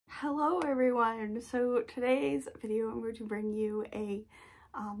Hello everyone! So today's video I'm going to bring you a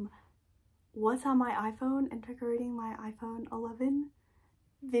what's on my iPhone and decorating my iPhone 11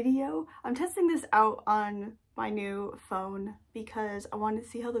 video. I'm testing this out on my new phone because I wanted to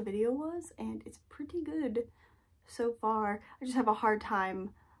see how the video was, and it's pretty good so far. I just have a hard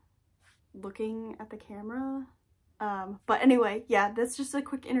time looking at the camera. But anyway, yeah, that's just a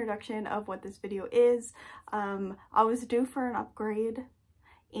quick introduction of what this video is. I was due for an upgrade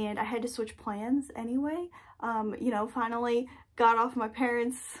and I had to switch plans anyway. You know, finally got off my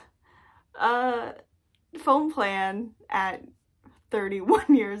parents' phone plan at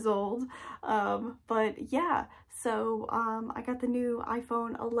 31 years old. But yeah, so I got the new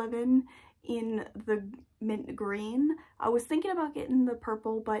iPhone 11 in the mint green. I was thinking about getting the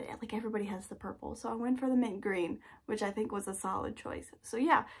purple, but like everybody has the purple, so I went for the mint green, which I think was a solid choice. So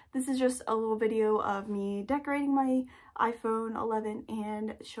yeah, this is just a little video of me decorating my iPhone 11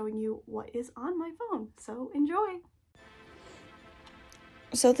 and showing you what is on my phone. So enjoy!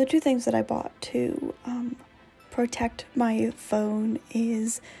 So the two things that I bought to protect my phone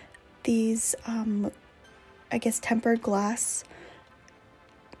is these I guess tempered glass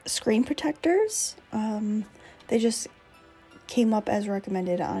screen protectors. They just came up as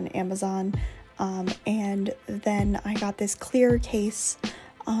recommended on Amazon, and then I got this clear case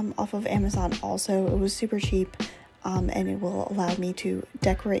off of Amazon also. It was super cheap, and it will allow me to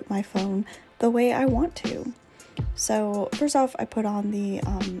decorate my phone the way I want to. So first off, I put on the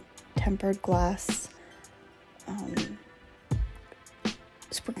tempered glass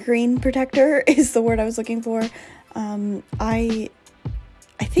screen protector is the word I was looking for.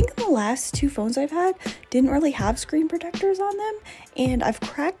 I think the last two phones I've had didn't really have screen protectors on them, and I've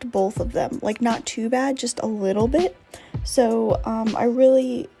cracked both of them. Like, not too bad, just a little bit. So I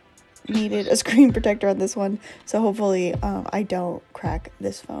really needed a screen protector on this one, so hopefully I don't crack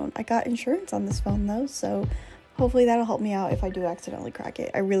this phone. I got insurance on this phone though, so hopefully that'll help me out if I do accidentally crack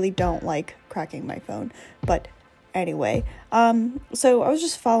it. I really don't like cracking my phone, but anyway, so I was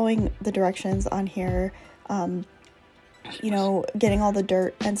just following the directions on here, you know, getting all the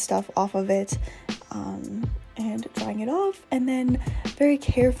dirt and stuff off of it, and drying it off, and then very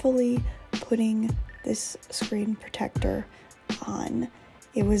carefully putting this screen protector on.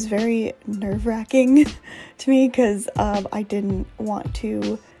 It was very nerve-wracking to me because I didn't want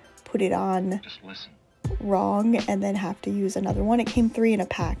to put it on wrong and then have to use another one. It came 3 in a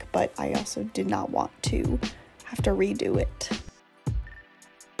pack, but I also did not want to have to redo it.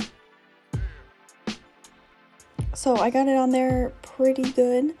 So I got it on there pretty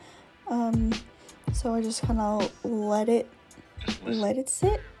good. So I just kind of let it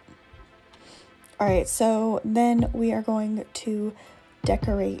sit. Alright, so then we are going to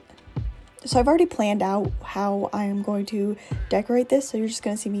decorate. So I've already planned out how I'm going to decorate this, so you're just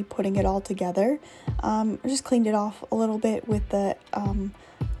going to see me putting it all together. I just cleaned it off a little bit with the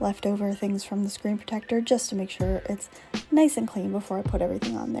leftover things from the screen protector just to make sure it's nice and clean before I put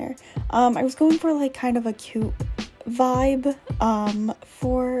everything on there. I was going for like kind of a cute vibe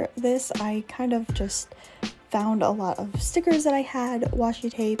for this. I kind of just found a lot of stickers that I had,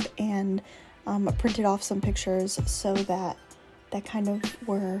 washi tape, and printed off some pictures so that kind of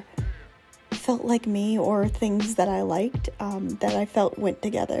felt like me, or things that I liked that I felt went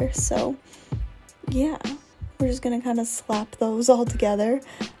together. So yeah, we're just gonna kind of slap those all together.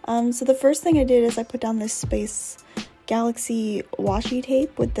 So the first thing I did is I put down this Space Galaxy washi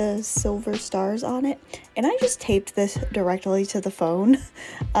tape with the silver stars on it, and I just taped this directly to the phone.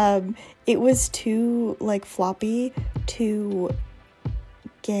 It was too like floppy to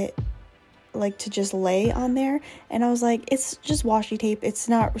get to just lay on there, and I was like, it's just washi tape, it's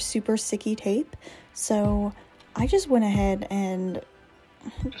not super sticky tape, so I just went ahead and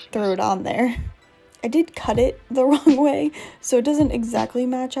threw it on there. I did cut it the wrong way, so it doesn't exactly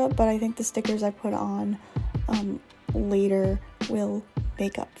match up, but I think the stickers I put on later will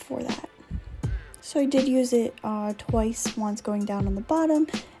make up for that. So I did use it twice, once going down on the bottom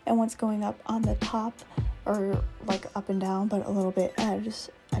and once going up on the top, or like up and down, but a little bit at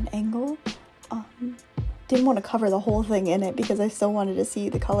an angle. Didn't want to cover the whole thing in it because I still wanted to see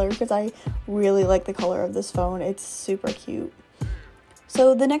the color, because I really like the color of this phone. It's super cute.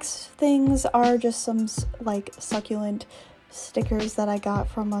 So the next things are just some like succulent stickers that I got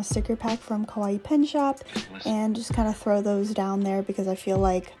from a sticker pack from Kawaii Pen Shop, and just kind of throw those down there because I feel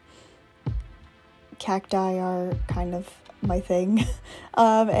like cacti are kind of my thing.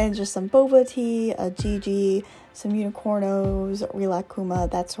 And just some boba tea, a Gigi, some unicornos, Rilakuma,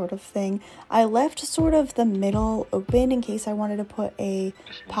 that sort of thing. I left sort of the middle open in case I wanted to put a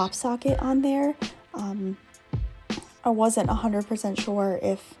pop socket on there. I wasn't 100% sure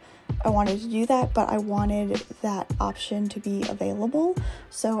if I wanted to do that, but I wanted that option to be available,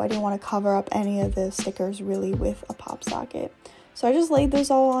 so I didn't want to cover up any of the stickers really with a pop socket. So I just laid those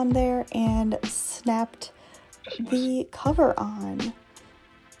all on there and snapped the cover on.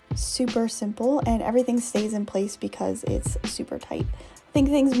 Super simple, and everything stays in place because it's super tight. I think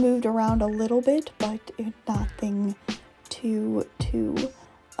things moved around a little bit, but nothing too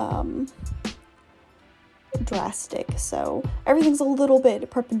drastic. So everything's a little bit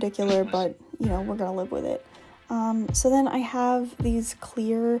perpendicular, but you know, we're gonna live with it. So then I have these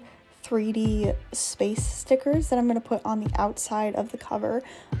clear 3D space stickers that I'm going to put on the outside of the cover.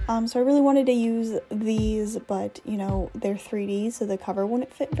 So I really wanted to use these, but you know, they're 3D, so the cover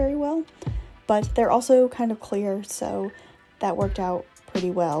wouldn't fit very well. But they're also kind of clear, so that worked out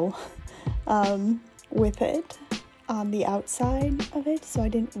pretty well with it on the outside of it, so I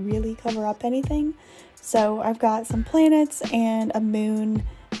didn't really cover up anything. So I've got some planets and a moon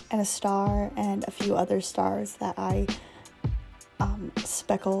and a star and a few other stars that I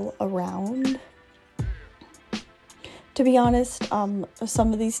speckle around. To be honest, some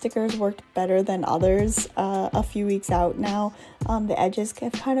of these stickers worked better than others. A few weeks out now, the edges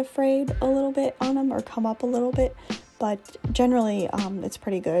have kind of frayed a little bit on them or come up a little bit, but generally it's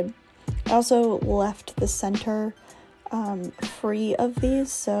pretty good. I also left the center free of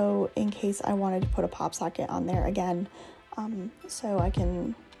these, so in case I wanted to put a pop socket on there again, so I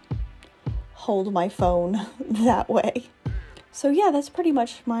can hold my phone that way. So yeah, that's pretty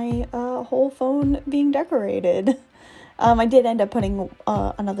much my whole phone being decorated. I did end up putting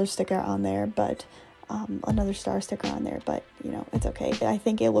another sticker on there, but another star sticker on there, but you know, it's okay. I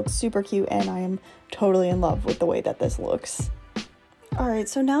think it looks super cute, and I am totally in love with the way that this looks. Alright,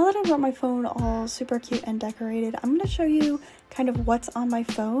 so now that I've got my phone all super cute and decorated, I'm going to show you kind of what's on my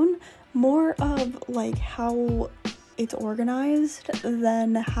phone, more of like how it's organized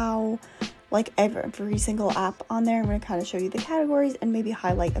than how like every single app on there. I'm going to kind of show you the categories and maybe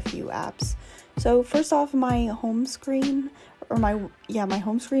highlight a few apps. So first off, my home screen, or my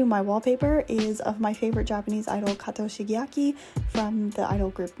home screen, my wallpaper is of my favorite Japanese idol, Kato Shigeaki, from the idol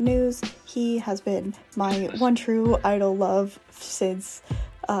group News. He has been my one true idol love since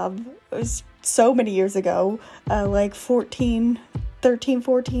it was so many years ago, like 13,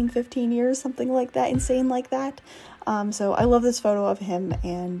 14, 15 years, something like that, insane like that. So I love this photo of him,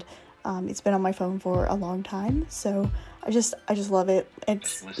 and it's been on my phone for a long time, so I just love it.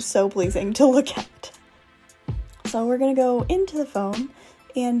 It's so pleasing to look at. So we're gonna go into the phone,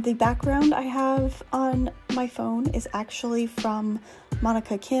 and the background I have on my phone is actually from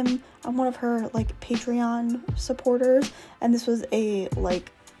Monica Kim. I'm one of her like Patreon supporters, and this was a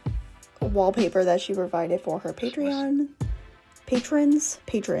like wallpaper that she provided for her Patreon patrons.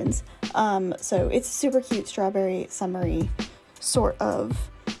 So it's a super cute strawberry summery sort of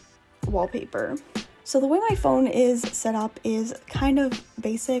wallpaper. So the way my phone is set up is kind of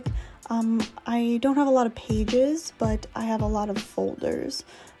basic. I don't have a lot of pages, but I have a lot of folders.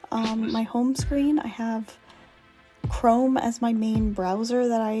 My home screen, I have Chrome as my main browser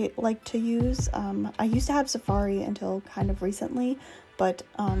that I like to use. I used to have Safari until kind of recently, but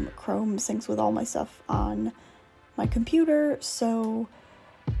Chrome syncs with all my stuff on my computer, so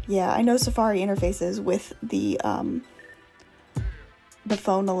yeah, I know Safari interfaces with the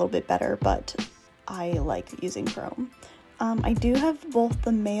phone a little bit better, but I like using Chrome. I do have both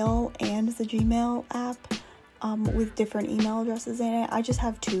the Mail and the Gmail app with different email addresses in it. I just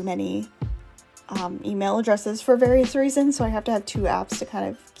have too many email addresses for various reasons, so I have to have two apps to kind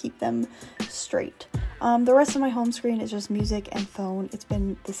of keep them straight. The rest of my home screen is just music and phone. It's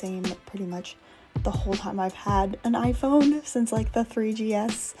been the same pretty much the whole time I've had an iPhone, since like the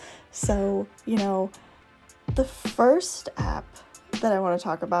 3GS. So, you know, the first app that I want to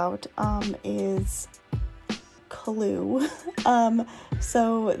talk about is Clue.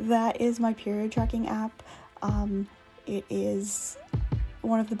 So that is my period tracking app. It is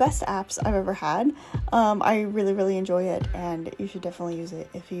one of the best apps I've ever had. I really enjoy it, and you should definitely use it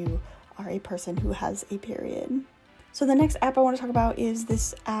if you are a person who has a period. So the next app I want to talk about is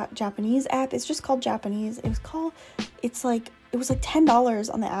this Japanese app. It's just called Japanese. It was like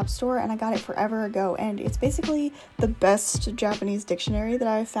 $10 on the App Store, and I got it forever ago, and it's basically the best Japanese dictionary that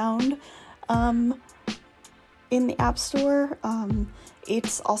I've found in the App Store.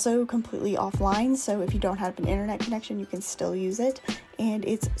 It's also completely offline, so if you don't have an internet connection, you can still use it, and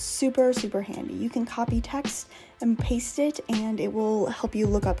it's super handy. You can copy text and paste it, and it will help you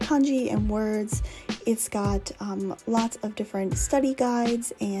look up kanji and words. It's got lots of different study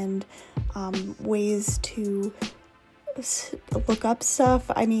guides and ways to look up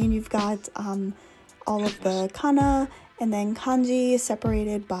stuff. I mean, you've got all of the kana and then kanji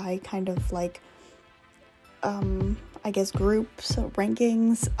separated by kind of like, I guess groups,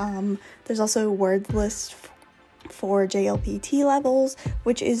 rankings. There's also a word list for JLPT levels,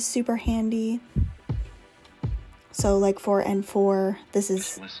 which is super handy. So like for N4, this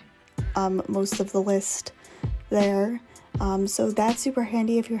is most of the list there. So that's super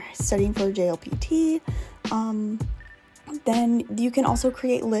handy if you're studying for JLPT. Then you can also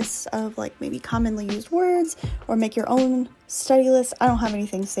create lists of like maybe commonly used words or make your own study list. I don't have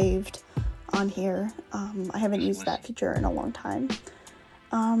anything saved on here. I haven't used that feature in a long time.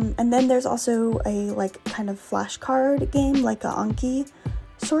 And then there's also a like kind of flashcard game, like a Anki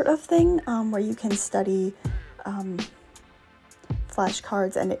sort of thing, where you can study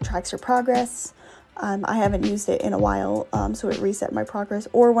flashcards and it tracks your progress. I haven't used it in a while, so it reset my progress,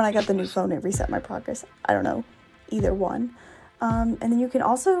 or when I got the new phone, it reset my progress. I don't know, either one. And then you can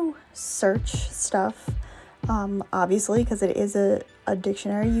also search stuff, obviously, because it is a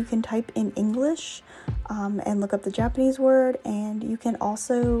dictionary. You can type in English and look up the Japanese word, and you can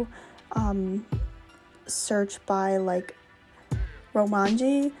also search by like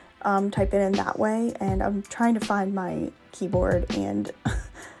Romanji, type it in that way. And I'm trying to find my keyboard, and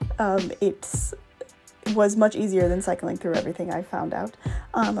it was much easier than cycling through everything I found out.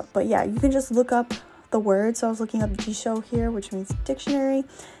 But yeah, you can just look up the word. So I was looking up Jisho here, which means dictionary,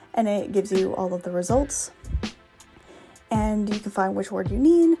 and it gives you all of the results, and you can find which word you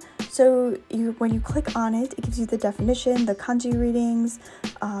need. So when you click on it, it gives you the definition, the kanji readings,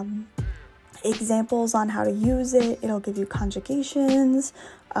 examples on how to use it. It'll give you conjugations,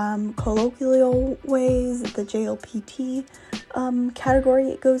 colloquial ways, the JLPT category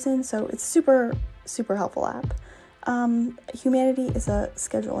it goes in. So it's super helpful app. Humanity is a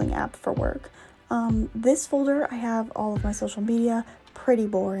scheduling app for work. This folder, I have all of my social media, pretty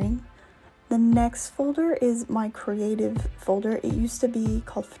boring. The next folder is my creative folder. It used to be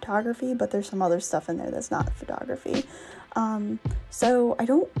called photography, but there's some other stuff in there that's not photography. So I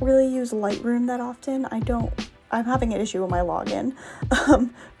don't really use Lightroom that often. I'm having an issue with my login,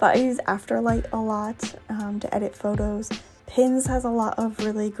 but I use Afterlight a lot to edit photos. Pins has a lot of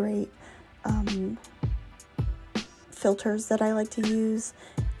really great filters that I like to use.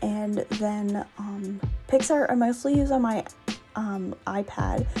 And then Pixar I mostly use on my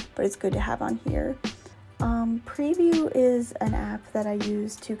iPad, but it's good to have on here. Preview is an app that I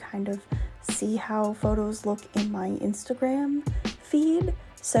use to kind of see how photos look in my Instagram feed.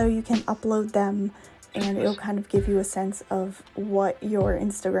 So you can upload them and it'll kind of give you a sense of what your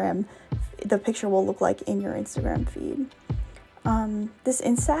the picture will look like in your Instagram feed. This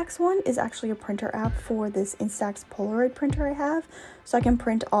Instax one is actually a printer app for this Instax Polaroid printer I have, so I can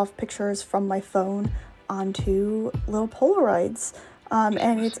print off pictures from my phone onto little Polaroids,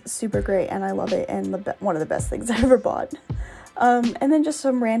 and it's super great, and I love it, and one of the best things I ever bought. And then just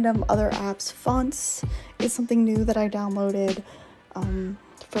some random other apps. Fonts is something new that I downloaded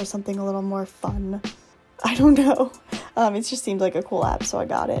for something a little more fun. I don't know. It just seemed like a cool app, so I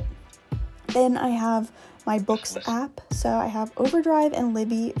got it. Then I have my books app. So I have Overdrive and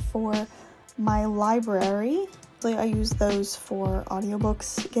Libby for my library. I use those for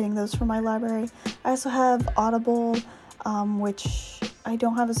audiobooks, getting those from my library. I also have Audible, which I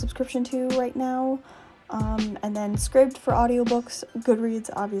don't have a subscription to right now. And then Scribd for audiobooks, Goodreads,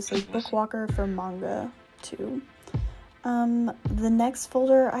 obviously, Bookwalker for manga too. The next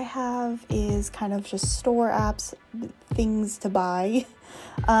folder I have is kind of just store apps, things to buy.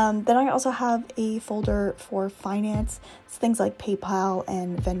 Then I also have a folder for finance. It's things like PayPal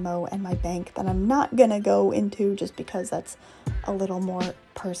and Venmo and my bank that I'm not gonna go into just because that's a little more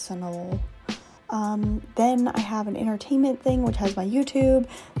personal. Then I have an entertainment thing, which has my YouTube,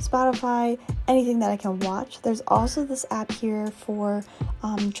 Spotify, anything that I can watch. There's also this app here for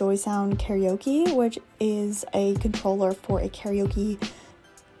Joy Sound Karaoke, which is a controller for a karaoke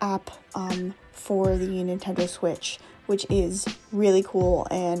app for the Nintendo Switch, which is really cool,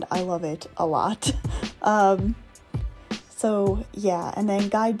 and I love it a lot. So yeah, and then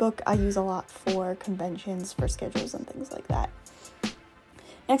Guidebook I use a lot for conventions, for schedules and things like that.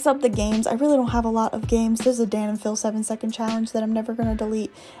 Next up, the games. I really don't have a lot of games. There's a Dan and Phil 7-second challenge that I'm never going to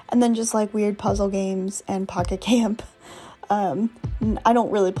delete. And then just like weird puzzle games and Pocket Camp. I don't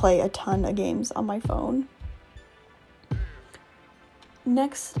really play a ton of games on my phone.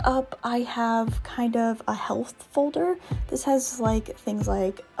 Next up, I have kind of a health folder. This has like things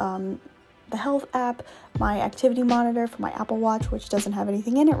like the health app, my activity monitor for my Apple Watch, which doesn't have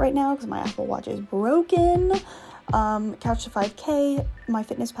anything in it right now because my Apple Watch is broken. Couch to 5K,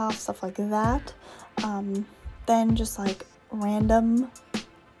 MyFitnessPal, stuff like that. Then just like random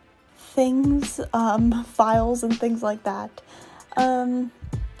things, files and things like that.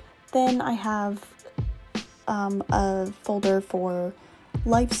 Then I have a folder for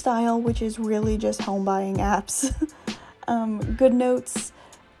lifestyle, which is really just home buying apps. Good Notes,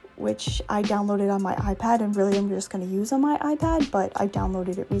 which I downloaded on my iPad and really I'm just going to use on my iPad, but I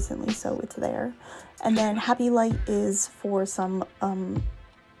downloaded it recently, so it's there. And then Happy Light is for some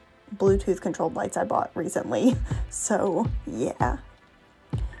Bluetooth controlled lights I bought recently. So yeah,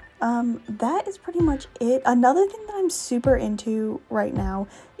 that is pretty much it. Another thing that I'm super into right now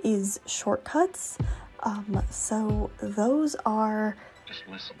is shortcuts. So those are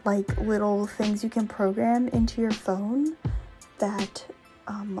like little things you can program into your phone that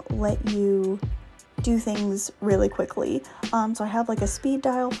let you do things really quickly. So I have like a speed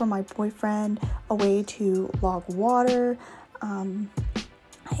dial for my boyfriend, a way to log water,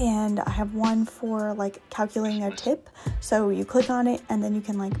 and I have one for like calculating a tip. So you click on it and then you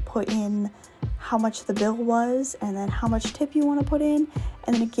can like put in how much the bill was and then how much tip you want to put in,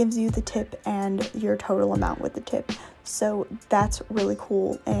 and then it gives you the tip and your total amount with the tip. So that's really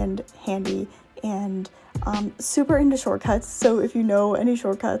cool and handy, and super into shortcuts. So if you know any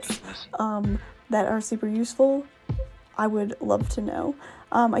shortcuts that are super useful, I would love to know.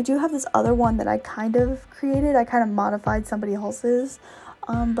 I do have this other one that I kind of created. I kind of modified somebody else's,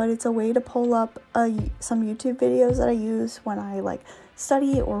 but it's a way to pull up some YouTube videos that I use when I like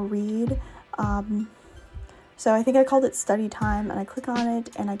study or read. So I think I called it study time, and I click on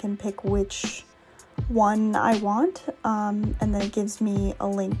it and I can pick which one I want, and then it gives me a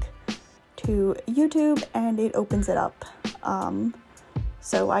link to YouTube and it opens it up,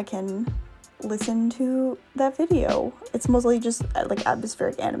 so I can listen to that video. It's mostly just like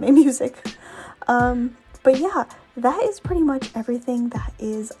atmospheric anime music. But yeah, that is pretty much everything that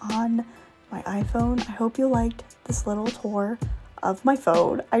is on my iPhone. I hope you liked this little tour of my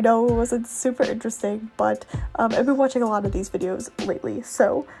phone. I know it wasn't super interesting, but I've been watching a lot of these videos lately,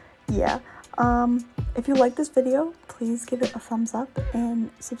 so yeah. If you like this video, please give it a thumbs up and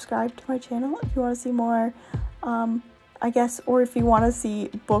subscribe to my channel if you want to see more, I guess, or if you want to see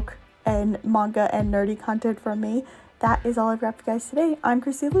book and manga and nerdy content from me. That is all I've got for you guys today. I'm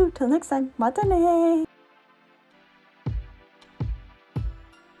Chrissy Lou. Till next time, matane!